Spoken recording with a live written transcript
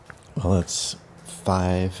Well, it's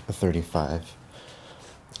 5:35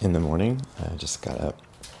 in the morning. I just got up.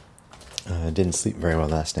 I didn't sleep very well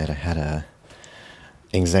last night. I had a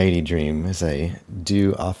anxiety dream, as I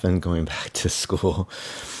do often going back to school.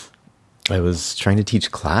 I was trying to teach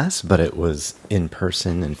class, but it was in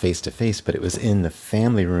person and face-to-face, but it was in the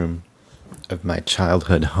family room of my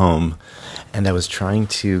childhood home, and I was trying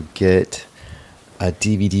to get a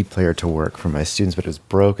DVD player to work for my students, but it was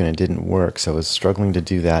broken and it didn't work, so I was struggling to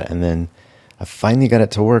do that, and then I finally got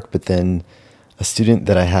it to work, but then a student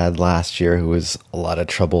that I had last year who was a lot of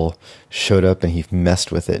trouble showed up and he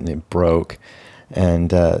messed with it and it broke,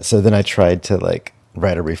 and so then I tried to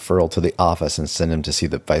write a referral to the office and send him to see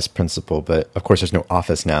the vice principal, but of course there's no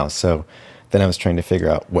office now, so then I was trying to figure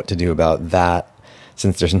out what to do about that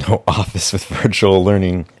since there's no office with virtual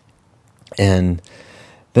learning. And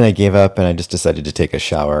then I gave up and I just decided to take a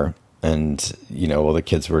shower. And, all the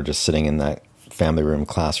kids were just sitting in that family room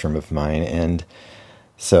classroom of mine. And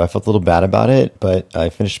so I felt a little bad about it, but I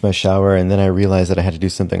finished my shower and then I realized that I had to do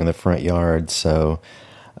something in the front yard. So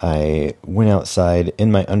I went outside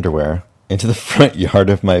in my underwear into the front yard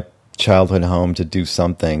of my childhood home to do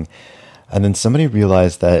something. And then somebody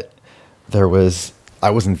realized that I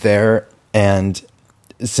wasn't there and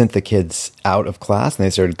sent the kids out of class, and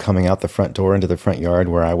they started coming out the front door into the front yard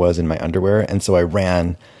where I was in my underwear, and so I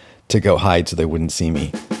ran to go hide so they wouldn't see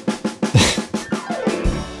me.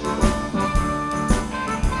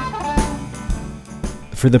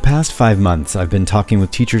 For the past 5 months, I've been talking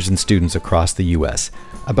with teachers and students across the U.S.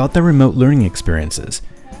 about their remote learning experiences,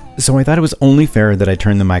 so I thought it was only fair that I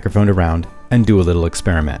turn the microphone around and do a little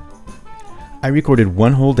experiment. I recorded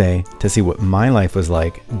one whole day to see what my life was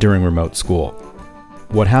like during remote school.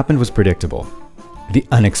 What happened was predictable. The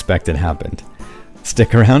unexpected happened.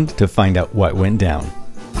 Stick around to find out what went down.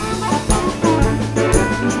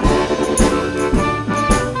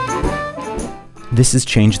 This is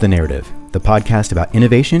Change the Narrative, the podcast about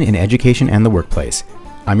innovation in education and the workplace.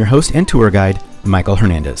 I'm your host and tour guide, Michael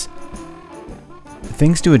Hernandez.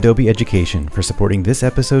 Thanks to Adobe Education for supporting this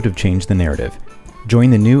episode of Change the Narrative. Join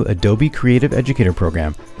the new Adobe Creative Educator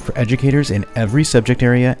program for educators in every subject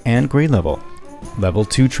area and grade level. Level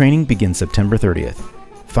 2 training begins September 30th.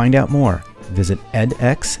 Find out more. Visit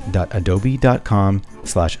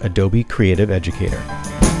edx.adobe.com/Adobe Creative Educator.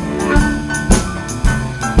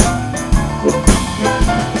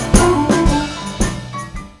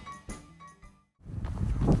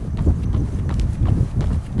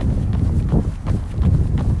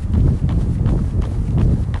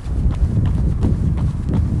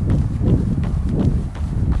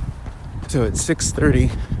 So it's 6:30.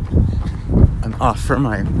 I'm off for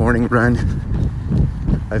my morning run.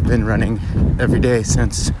 I've been running every day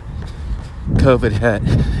since COVID hit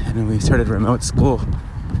and we started remote school,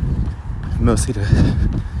 mostly to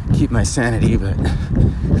keep my sanity, but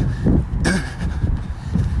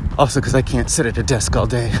also because I can't sit at a desk all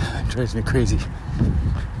day. It drives me crazy.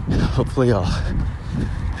 Hopefully I'll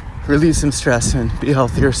relieve some stress and be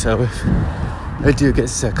healthier, so if I do get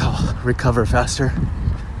sick, I'll recover faster.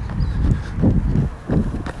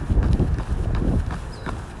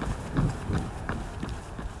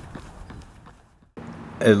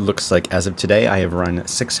 It looks like as of today, I have run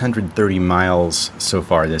 630 miles so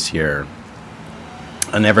far this year.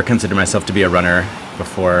 I never considered myself to be a runner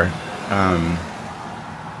before,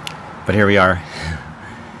 but here we are.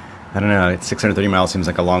 I don't know, 630 miles seems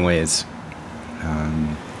like a long ways.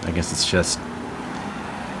 I guess it's just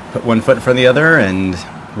put one foot in front of the other and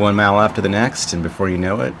 1 mile after the next, and before you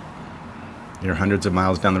know it, you're hundreds of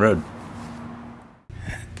miles down the road.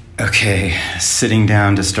 Okay, sitting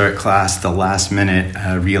down to start class the last minute,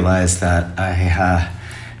 I realized that I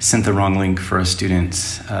sent the wrong link for a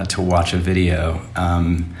student to watch a video,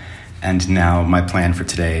 and now my plan for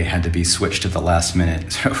today had to be switched at the last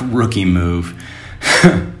minute. Rookie move.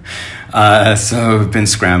 So I've been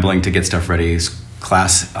scrambling to get stuff ready.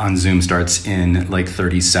 Class on Zoom starts in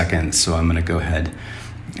 30 seconds, so I'm going to go ahead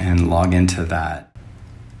and log into that.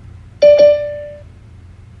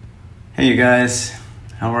 Hey, you guys.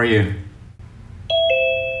 How are you?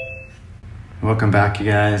 Welcome back, you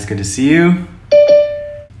guys. Good to see you.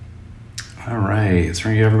 All right, let's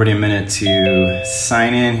give everybody a minute to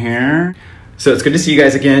sign in here. So it's good to see you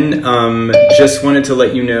guys again. Just wanted to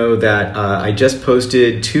let you know that I just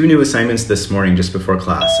posted 2 new assignments this morning just before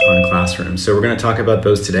class on Classroom. So we're going to talk about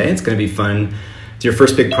those today. It's going to be fun. It's your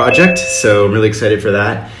first big project, so I'm really excited for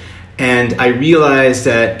that. And I realized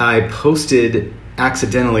that I posted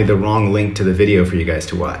accidentally the wrong link to the video for you guys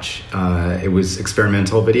to watch. It was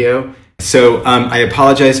experimental video. So I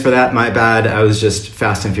apologize for that. My bad. I was just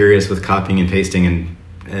fast and furious with copying and pasting and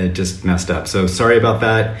it just messed up. So sorry about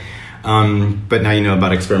that. But now you know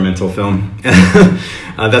about experimental film.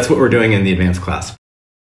 That's what we're doing in the advanced class.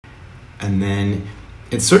 And then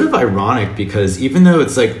it's sort of ironic because even though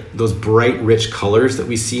it's like those bright, rich colors that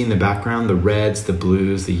we see in the background, the reds, the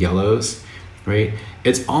blues, the yellows, right?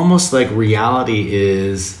 It's almost like reality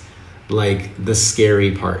is like the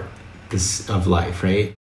scary part of life,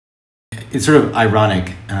 right? It's sort of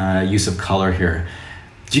ironic use of color here.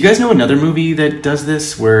 Do you guys know another movie that does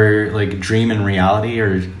this where like dream and reality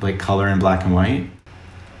are like color in black and white?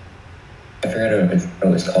 I forgot what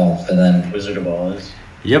it was called, but then Wizard of Oz.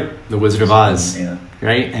 Yep, The Wizard of Oz. Yeah.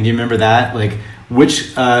 Right? And you remember that? Like,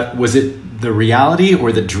 which, was it the reality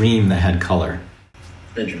or the dream that had color?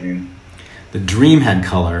 The dream. The dream had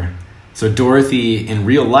color. So Dorothy in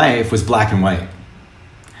real life was black and white.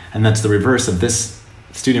 And that's the reverse of this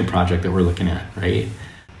student project that we're looking at, right?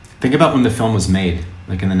 Think about when the film was made,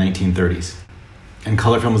 like in the 1930s. And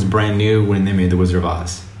color film was brand new when they made The Wizard of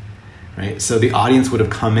Oz, right? So the audience would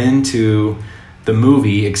have come into the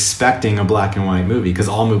movie expecting a black and white movie because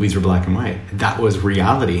all movies were black and white. That was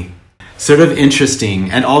reality. Sort of interesting.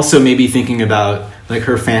 And also maybe thinking about like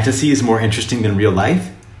her fantasy is more interesting than real life.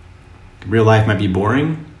 Real life might be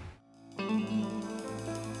boring.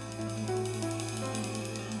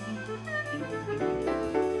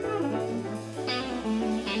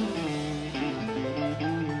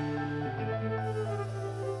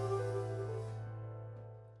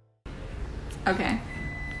 Okay.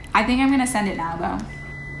 I think I'm going to send it now,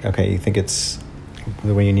 though. Okay, you think it's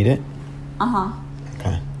the way you need it? Uh-huh.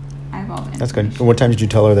 Okay. I have all the That's good. information. What time did you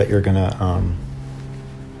tell her that you're going to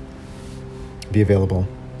be available?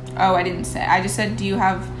 Oh, I didn't say. I just said, do you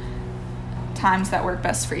have times that work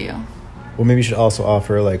best for you? Well, maybe you should also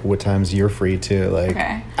offer like what times you're free to, like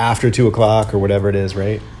Okay. after 2:00 or whatever it is,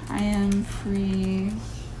 right? I am free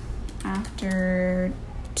after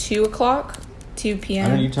 2 o'clock, 2 p.m. I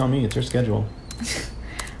don't know, you tell me. It's your schedule.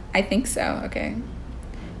 I think so. Okay.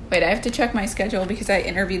 Wait, I have to check my schedule because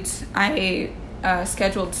I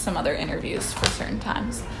scheduled some other interviews for certain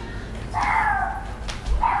times.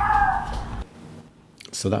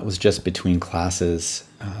 So that was just between classes.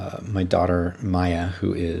 My daughter, Maya,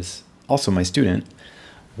 who is also my student,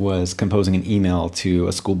 was composing an email to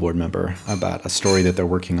a school board member about a story that they're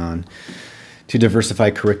working on to diversify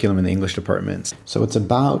curriculum in the English department. So it's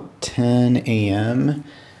about 10 a.m.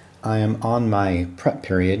 I am on my prep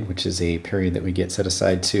period, which is a period that we get set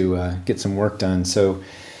aside to get some work done. So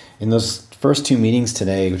in those first two meetings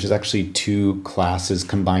today, which is actually two classes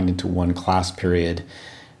combined into one class period,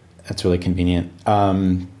 that's really convenient.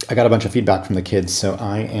 I got a bunch of feedback from the kids, so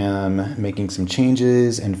I am making some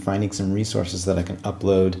changes and finding some resources that I can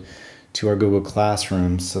upload to our Google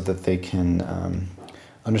Classroom so that they can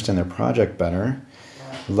understand their project better.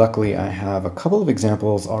 Luckily, I have a couple of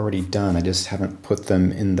examples already done. I just haven't put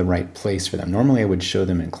them in the right place for them. Normally, I would show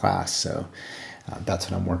them in class, so that's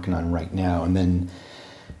what I'm working on right now. And then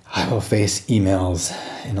I will face emails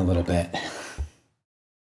in a little bit.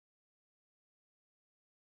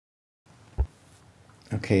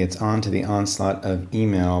 Okay, it's on to the onslaught of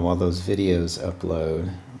email while those videos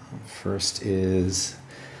upload. First is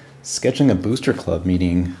scheduling a booster club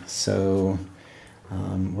meeting. So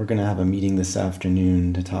we're going to have a meeting this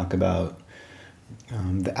afternoon to talk about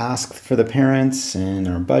the ask for the parents and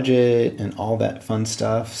our budget and all that fun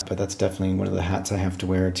stuff. But that's definitely one of the hats I have to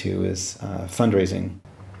wear too is fundraising.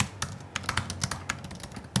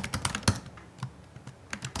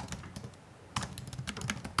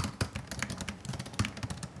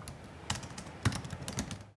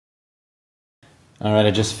 All right,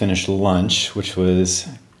 I just finished lunch, which was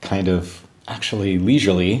kind of actually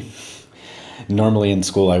leisurely. Normally in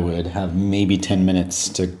school, I would have maybe 10 minutes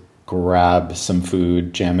to grab some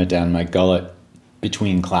food, jam it down my gullet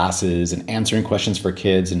between classes and answering questions for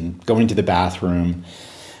kids and going to the bathroom.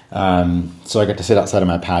 So I got to sit outside of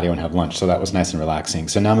my patio and have lunch. So that was nice and relaxing.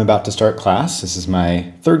 So now I'm about to start class. This is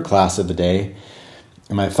my third class of the day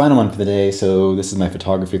and my final one for the day. So this is my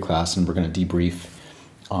photography class and we're going to debrief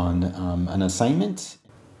on an assignment.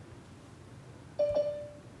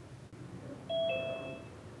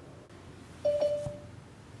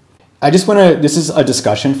 I just want to, this is a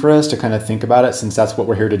discussion for us to kind of think about it since that's what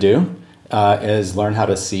we're here to do, is learn how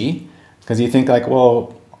to see. Because you think like,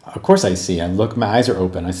 well, of course I see. My eyes are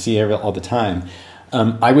open. I see all the time.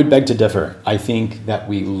 I would beg to differ. I think that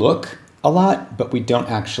we look a lot, but we don't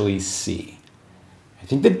actually see. I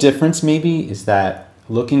think the difference maybe is that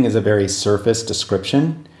looking is a very surface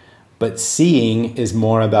description, but seeing is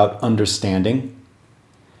more about understanding,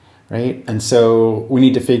 right? And so we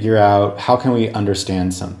need to figure out how can we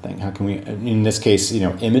understand something? How can we, in this case,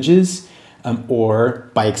 images, or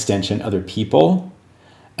by extension, other people.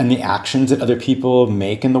 and the actions that other people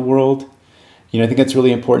make in the world. I think it's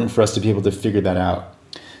really important for us to be able to figure that out.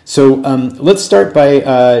 So let's start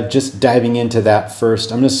by just diving into that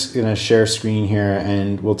first. I'm just going to share screen here,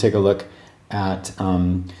 and we'll take a look at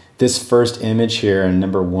this first image here, and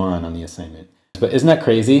number 1 on the assignment. But isn't that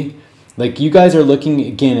crazy? Like, you guys are looking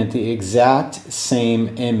again at the exact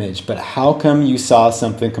same image, but how come you saw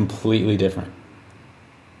something completely different?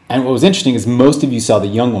 And what was interesting is most of you saw the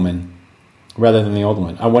young woman rather than the old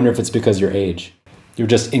one. I wonder if it's because of your age. You're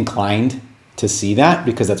just inclined to see that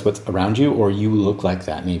because that's what's around you, or you look like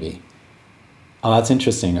that maybe. Oh, that's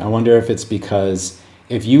interesting. I wonder if it's because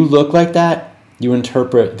if you look like that, you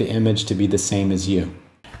interpret the image to be the same as you.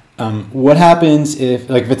 What happens if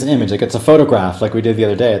it's an image, like it's a photograph, like we did the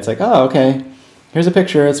other day? It's like, oh, okay, here's a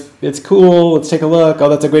picture. It's cool. Let's take a look. Oh,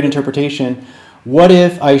 that's a great interpretation. What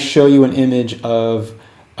if I show you an image of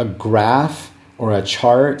a graph or a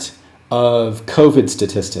chart of COVID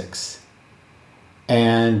statistics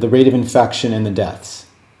and the rate of infection and the deaths?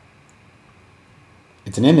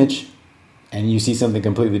 It's an image, and you see something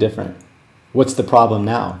completely different. What's the problem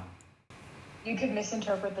now? You could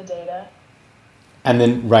misinterpret the data. And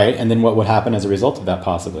then what would happen as a result of that,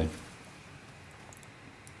 possibly?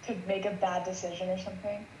 Could make a bad decision or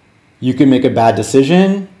something. You could make a bad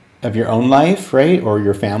decision of your own life, right? Or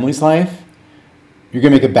your family's life. You're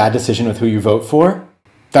going to make a bad decision with who you vote for.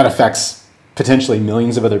 That affects potentially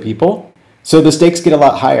millions of other people. So the stakes get a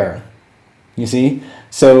lot higher, you see?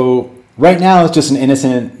 So right now it's just an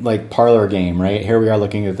innocent parlor game, right? Here we are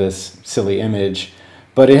looking at this silly image,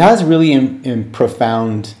 but it has really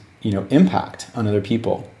profound impact on other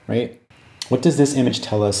people, right? What does this image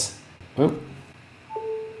tell us? Oh.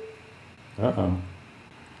 Uh-oh.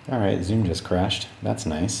 All right, Zoom just crashed. That's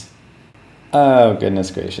nice. Oh,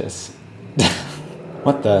 goodness gracious.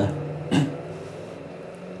 What the?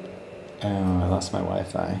 Oh, I lost my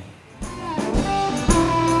Wi-Fi.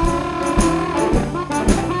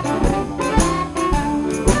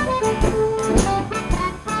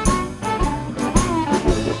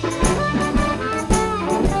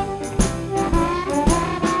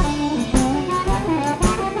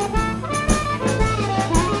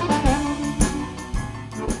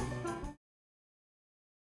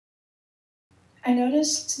 I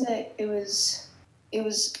noticed that it was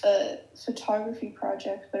a photography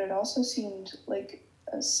project, but it also seemed like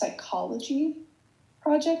a psychology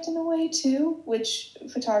project in a way too, which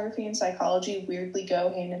photography and psychology weirdly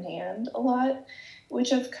go hand in hand a lot,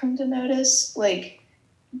 which I've come to notice.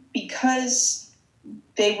 Because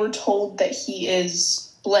they were told that he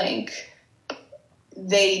is blank,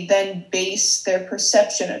 they then base their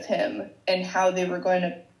perception of him and how they were going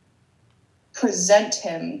to present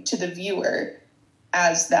him to the viewer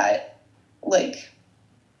as that,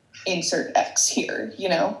 insert X here,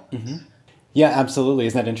 Mm-hmm. Yeah, absolutely.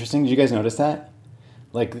 Isn't that interesting? Did you guys notice that?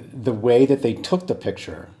 The way that they took the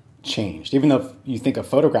picture changed, even though you think a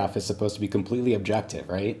photograph is supposed to be completely objective,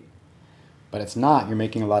 right? But it's not. You're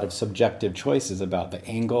making a lot of subjective choices about the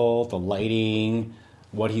angle, the lighting,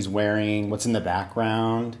 what he's wearing, what's in the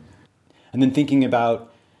background. And then thinking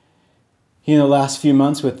about, the last few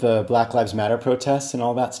months with the Black Lives Matter protests and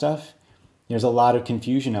all that stuff, there's a lot of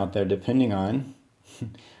confusion out there depending on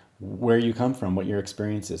where you come from, what your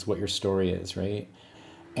experience is, what your story is, right?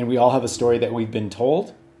 And we all have a story that we've been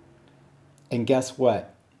told. And guess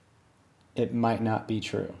what? It might not be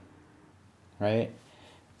true, right?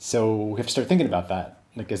 So we have to start thinking about that.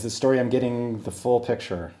 Is the story I'm getting the full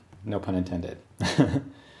picture? No pun intended.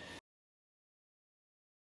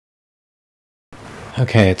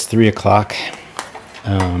 Okay, it's 3:00.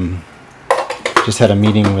 Just had a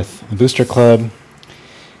meeting with the Booster Club,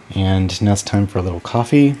 and now it's time for a little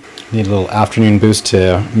coffee. Need a little afternoon boost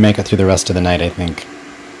to make it through the rest of the night, I think.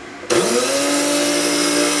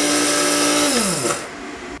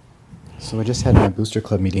 So I just had my Booster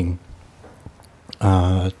Club meeting.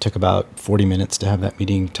 Took about 40 minutes to have that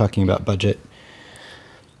meeting talking about budget.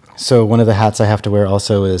 So one of the hats I have to wear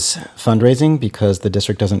also is fundraising, because the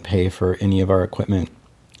district doesn't pay for any of our equipment.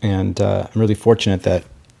 And I'm really fortunate that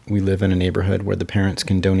we live in a neighborhood where the parents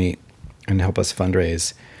can donate and help us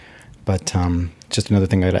fundraise. But just another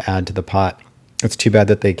thing I got to add to the pot. It's too bad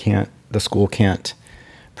that the school can't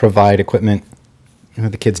provide equipment.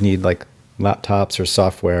 The kids need laptops or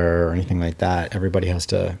software or anything like that. Everybody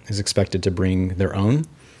is expected to bring their own.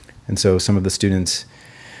 And so some of the students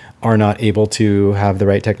are not able to have the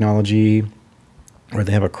right technology, or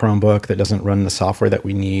they have a Chromebook that doesn't run the software that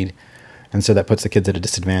we need. And so that puts the kids at a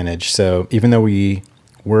disadvantage. So even though we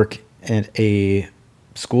work in a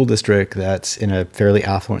school district that's in a fairly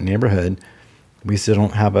affluent neighborhood, we still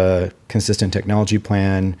don't have a consistent technology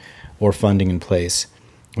plan or funding in place.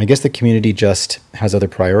 I guess the community just has other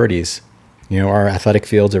priorities. Our athletic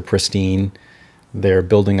fields are pristine. They're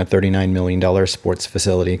building a $39 million sports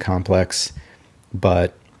facility complex,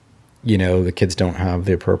 but, the kids don't have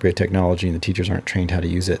the appropriate technology and the teachers aren't trained how to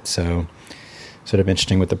use it. So sort of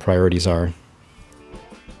interesting what the priorities are.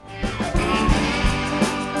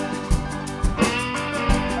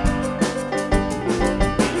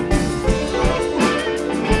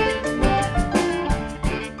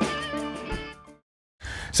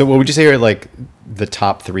 So what would you say are like the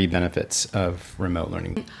top 3 benefits of remote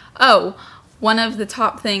learning? Oh, one of the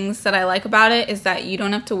top things that I like about it is that you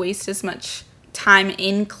don't have to waste as much time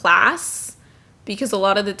in class, because a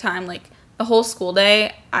lot of the time, like the whole school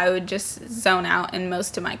day, I would just zone out in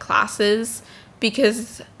most of my classes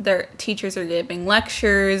because their teachers are giving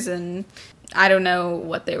lectures and I don't know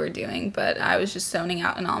what they were doing, but I was just zoning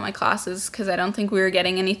out in all my classes because I don't think we were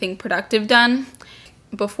getting anything productive done.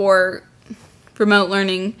 Before remote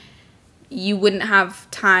learning, you wouldn't have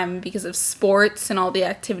time because of sports and all the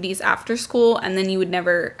activities after school, and then you would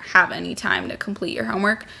never have any time to complete your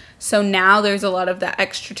homework. So now there's a lot of that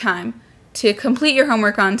extra time to complete your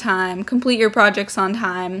homework on time, complete your projects on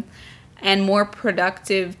time, and more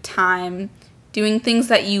productive time doing things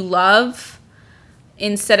that you love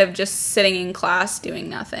instead of just sitting in class doing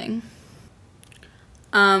nothing.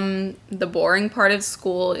 The boring part of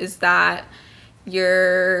school is that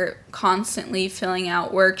you're constantly filling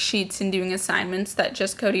out worksheets and doing assignments that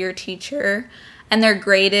just go to your teacher, and they're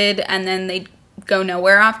graded and then they go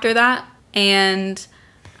nowhere after that. And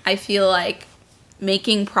I feel like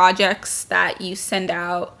making projects that you send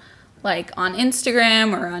out like on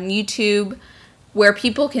Instagram or on YouTube where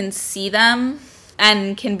people can see them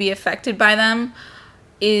and can be affected by them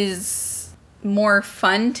is more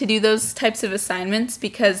fun to do those types of assignments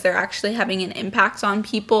because they're actually having an impact on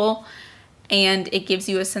people. And it gives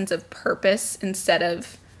you a sense of purpose instead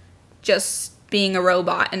of just being a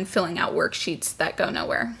robot and filling out worksheets that go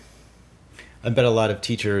nowhere. I bet a lot of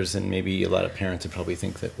teachers and maybe a lot of parents would probably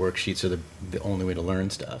think that worksheets are the only way to learn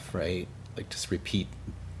stuff, right? Like just repeat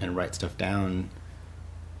and write stuff down.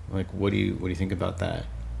 Like, what do you think about that?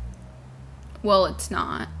 Well, it's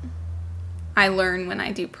not. I learn when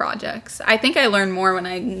I do projects. I think I learn more when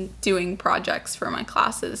I'm doing projects for my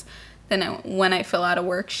classes than when I fill out a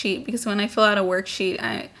worksheet, because when I fill out a worksheet,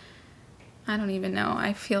 I don't even know.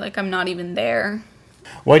 I feel like I'm not even there.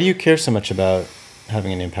 Why do you care so much about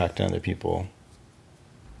having an impact on other people?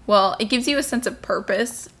 Well, it gives you a sense of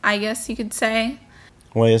purpose, I guess you could say.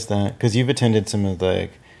 Why is that? Because you've attended some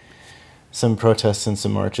protests and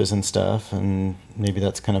some marches and stuff, and maybe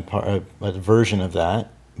that's kind of a version of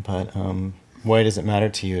that. But why does it matter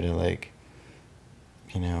to you to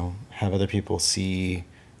have other people see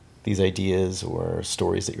these ideas or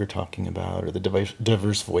stories that you're talking about, or the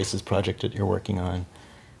Diverse Voices project that you're working on?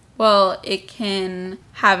 Well, it can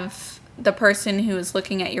have the person who is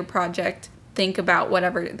looking at your project think about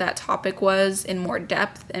whatever that topic was in more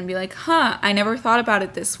depth and be like, I never thought about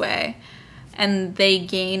it this way. And they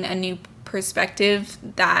gain a new perspective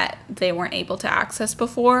that they weren't able to access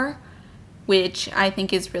before, which I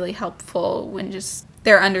think is really helpful when just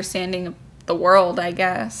their understanding of the world, I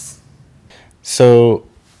guess. So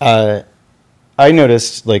I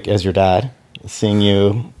noticed, as your dad, seeing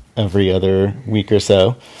you every other week or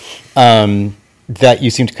so, that you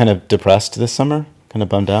seemed kind of depressed this summer, kind of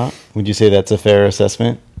bummed out. Would you say that's a fair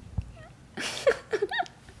assessment?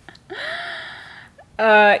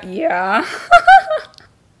 Yeah.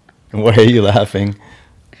 Why are you laughing?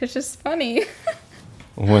 It's just funny.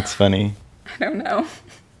 What's funny? I don't know.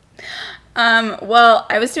 Well,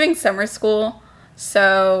 I was doing summer school,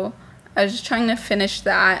 so I was just trying to finish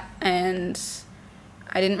that, and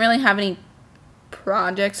I didn't really have any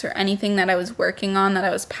projects or anything that I was working on that I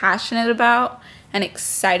was passionate about and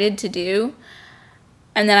excited to do.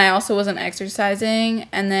 And then I also wasn't exercising,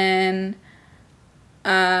 and then,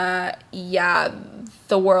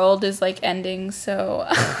 the world is, ending, so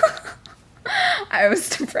I was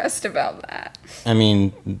depressed about that. I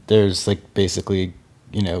mean, there's, basically,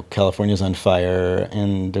 California's on fire,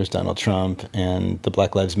 and there's Donald Trump, and the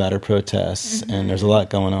Black Lives Matter protests, and there's a lot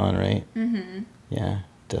going on, right? Mm-hmm. Yeah,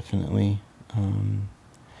 definitely.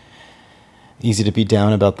 Easy to be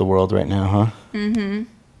down about the world right now, huh? Mm-hmm.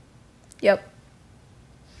 Yep.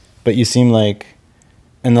 But you seem like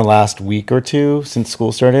in the last week or two since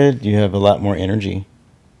school started, you have a lot more energy.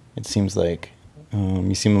 It seems like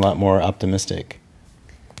you seem a lot more optimistic.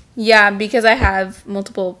 Yeah, because I have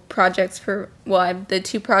multiple projects I have the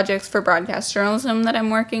 2 projects for broadcast journalism that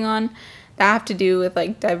I'm working on that have to do with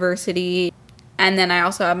diversity. And then I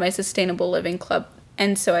also have my sustainable living club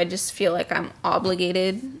And so I just feel like I'm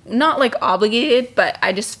obligated, not like obligated, but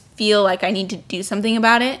I just feel like I need to do something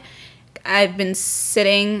about it. I've been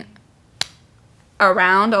sitting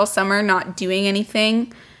around all summer not doing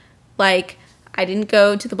anything. Like, I didn't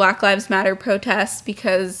go to the Black Lives Matter protest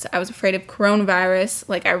because I was afraid of coronavirus.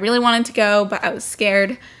 Like, I really wanted to go, but I was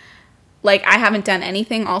scared. Like, I haven't done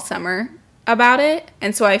anything all summer about it.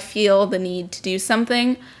 And so I feel the need to do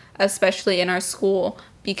something, especially in our school,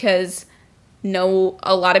 because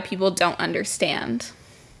a lot of people don't understand.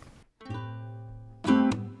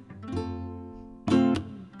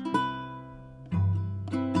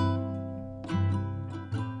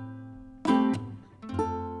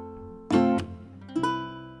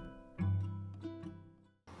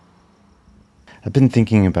 I've been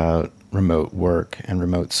thinking about remote work and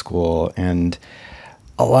remote school, and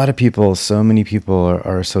a lot of people, so many people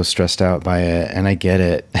are so stressed out by it, and I get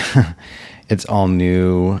it. It's all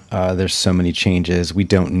new. There's so many changes. We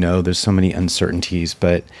don't know. There's so many uncertainties,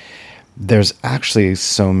 but there's actually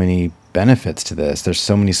so many benefits to this. There's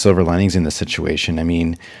so many silver linings in this situation. I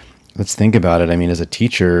mean, let's think about it. I mean, as a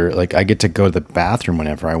teacher, like, I get to go to the bathroom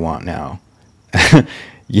whenever I want now.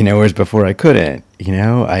 Whereas before I couldn't.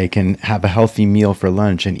 I can have a healthy meal for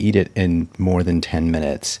lunch and eat it in more than 10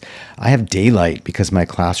 minutes. I have daylight because my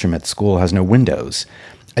classroom at school has no windows.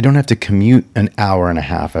 I don't have to commute an hour and a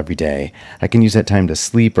half every day. I can use that time to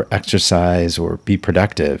sleep or exercise or be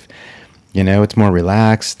productive. It's more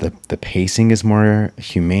relaxed. The pacing is more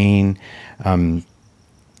humane.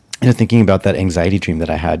 Thinking about that anxiety dream that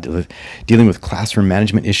I had, dealing with classroom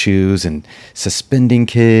management issues and suspending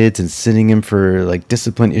kids and sending them for like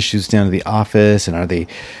discipline issues down to the office. And are they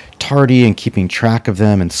tardy, and keeping track of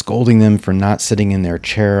them and scolding them for not sitting in their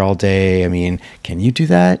chair all day? I mean, can you do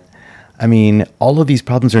that? I mean, all of these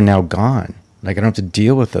problems are now gone. Like, I don't have to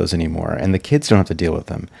deal with those anymore, and the kids don't have to deal with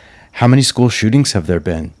them. How many school shootings have there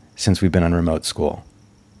been since we've been on remote school?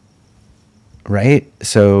 Right?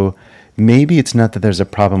 So maybe it's not that there's a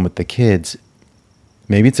problem with the kids.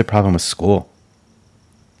 Maybe it's a problem with school,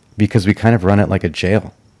 because we kind of run it like a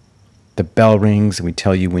jail. The bell rings and we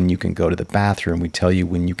tell you when you can go to the bathroom. We tell you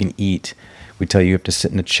when you can eat. We tell you have to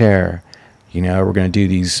sit in a chair. We're going to do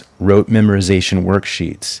these rote memorization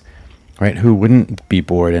worksheets, right? Who wouldn't be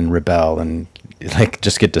bored and rebel and like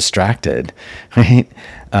just get distracted, right?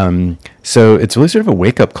 So it's really sort of a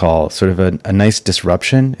wake-up call, sort of a nice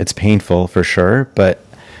disruption. It's painful for sure, but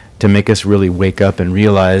to make us really wake up and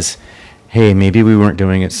realize, hey, maybe we weren't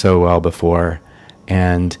doing it so well before,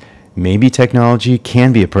 and maybe technology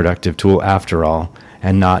can be a productive tool after all,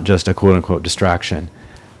 and not just a quote-unquote distraction,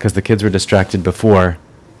 because the kids were distracted before.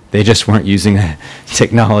 They just weren't using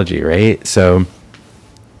technology, right? So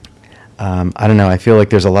I don't know. I feel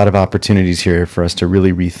like there's a lot of opportunities here for us to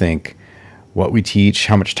really rethink what we teach,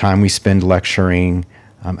 how much time we spend lecturing,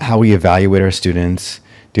 how we evaluate our students.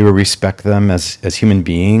 Do we respect them as human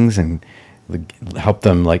beings and help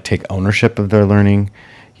them like take ownership of their learning?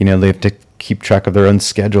 They have to keep track of their own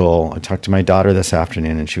schedule. I talked to my daughter this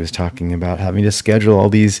afternoon, and she was talking about having to schedule all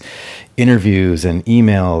these interviews and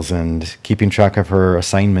emails and keeping track of her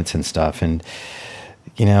assignments and stuff. And,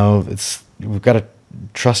 we've got to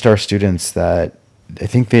trust our students that I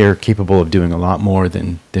think they are capable of doing a lot more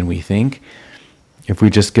than we think, if we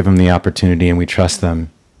just give them the opportunity and we trust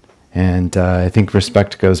them. And I think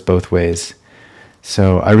respect goes both ways.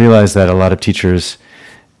 So I realize that a lot of teachers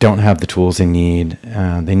don't have the tools they need.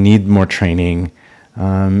 They need more training.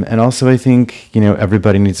 And also I think,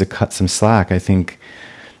 everybody needs to cut some slack. I think,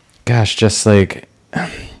 I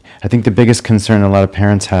think the biggest concern a lot of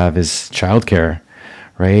parents have is childcare,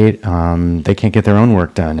 right? They can't get their own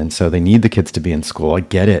work done, and so they need the kids to be in school. I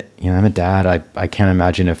get it. I'm a dad. I can't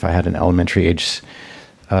imagine if I had an elementary age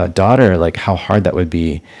daughter, like how hard that would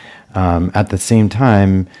be. At the same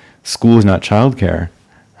time, school is not childcare.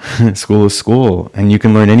 School is school, and you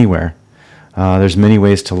can learn anywhere. There's many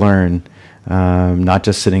ways to learn, not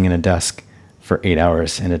just sitting in a desk for 8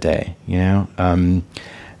 hours in a day,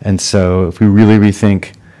 And so if we really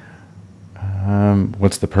rethink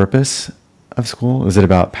what's the purpose of school? Is it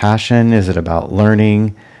about passion? Is it about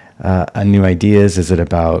learning new ideas? Is it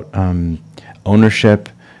about ownership,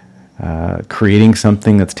 creating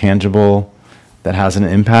something that's tangible, that has an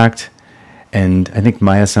impact? And I think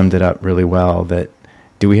Maya summed it up really well, that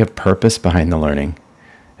do we have purpose behind the learning?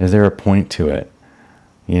 Is there a point to it?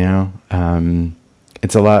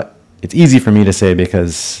 It's easy for me to say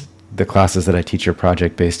because the classes that I teach are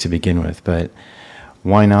project-based to begin with, but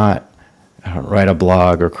why not write a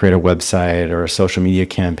blog or create a website or a social media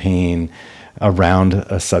campaign around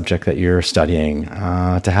a subject that you're studying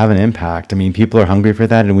to have an impact? I mean, people are hungry for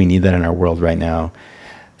that, and we need that in our world right now.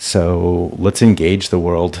 So let's engage the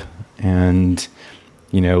world and,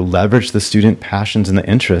 leverage the student passions and the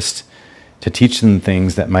interest to teach them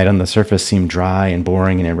things that might on the surface seem dry and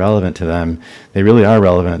boring and irrelevant to them. They really are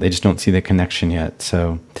relevant. They just don't see the connection yet.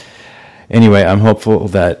 So anyway, I'm hopeful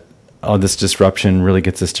that all this disruption really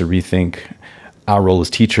gets us to rethink our role as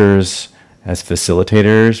teachers, as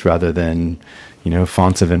facilitators, rather than,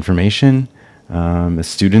 fonts of information, as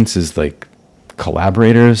students, as like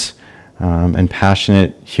collaborators, and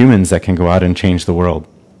passionate humans that can go out and change the world.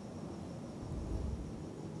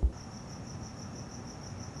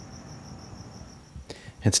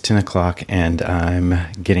 It's 10 o'clock and I'm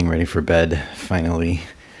getting ready for bed, finally.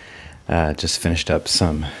 Just finished up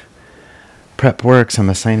some prep work, some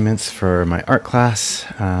assignments for my art class,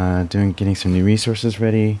 getting some new resources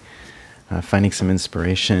ready, finding some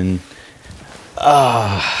inspiration.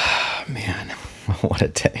 Oh, man, what a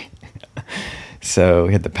day. So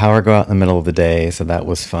we had the power go out in the middle of the day, so that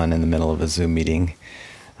was fun in the middle of a Zoom meeting.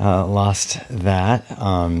 Lost that,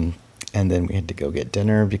 and then we had to go get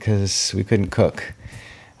dinner because we couldn't cook.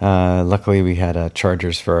 Luckily, we had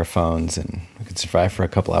chargers for our phones, and we could survive for a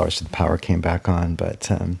couple hours till the power came back on, but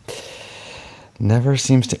never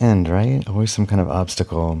seems to end, right? Always some kind of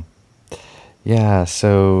obstacle. Yeah,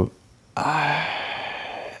 so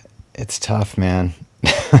it's tough, man.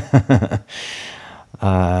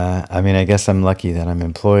 I guess I'm lucky that I'm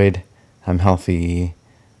employed, I'm healthy,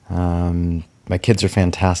 my kids are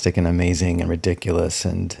fantastic and amazing and ridiculous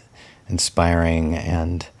and inspiring,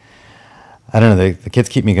 and I don't know, the kids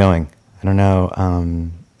keep me going. I don't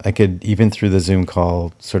know, I could, even through the Zoom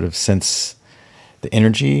call, sort of sense the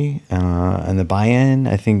energy and the buy-in.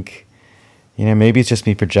 I think, maybe it's just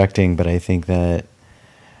me projecting, but I think that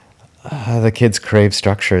the kids crave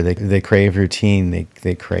structure. They crave routine.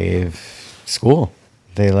 They crave school.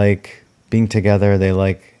 They like being together. They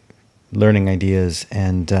like learning ideas.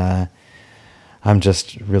 And I'm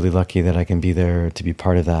just really lucky that I can be there to be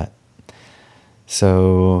part of that.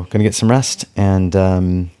 So going to get some rest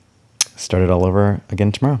and start it all over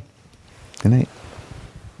again tomorrow. Good night.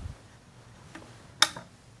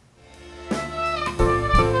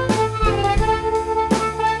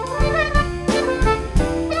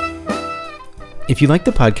 If you like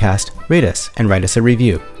the podcast, rate us and write us a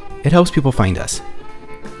review. It helps people find us.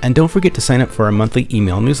 And don't forget to sign up for our monthly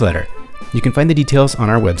email newsletter. You can find the details on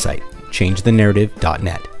our website,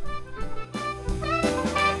 changethenarrative.net.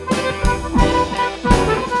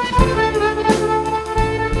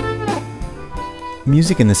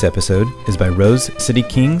 Music in this episode is by Rose City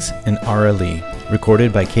Kings and Ara Lee,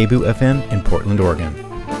 recorded by KBOO FM in Portland, Oregon.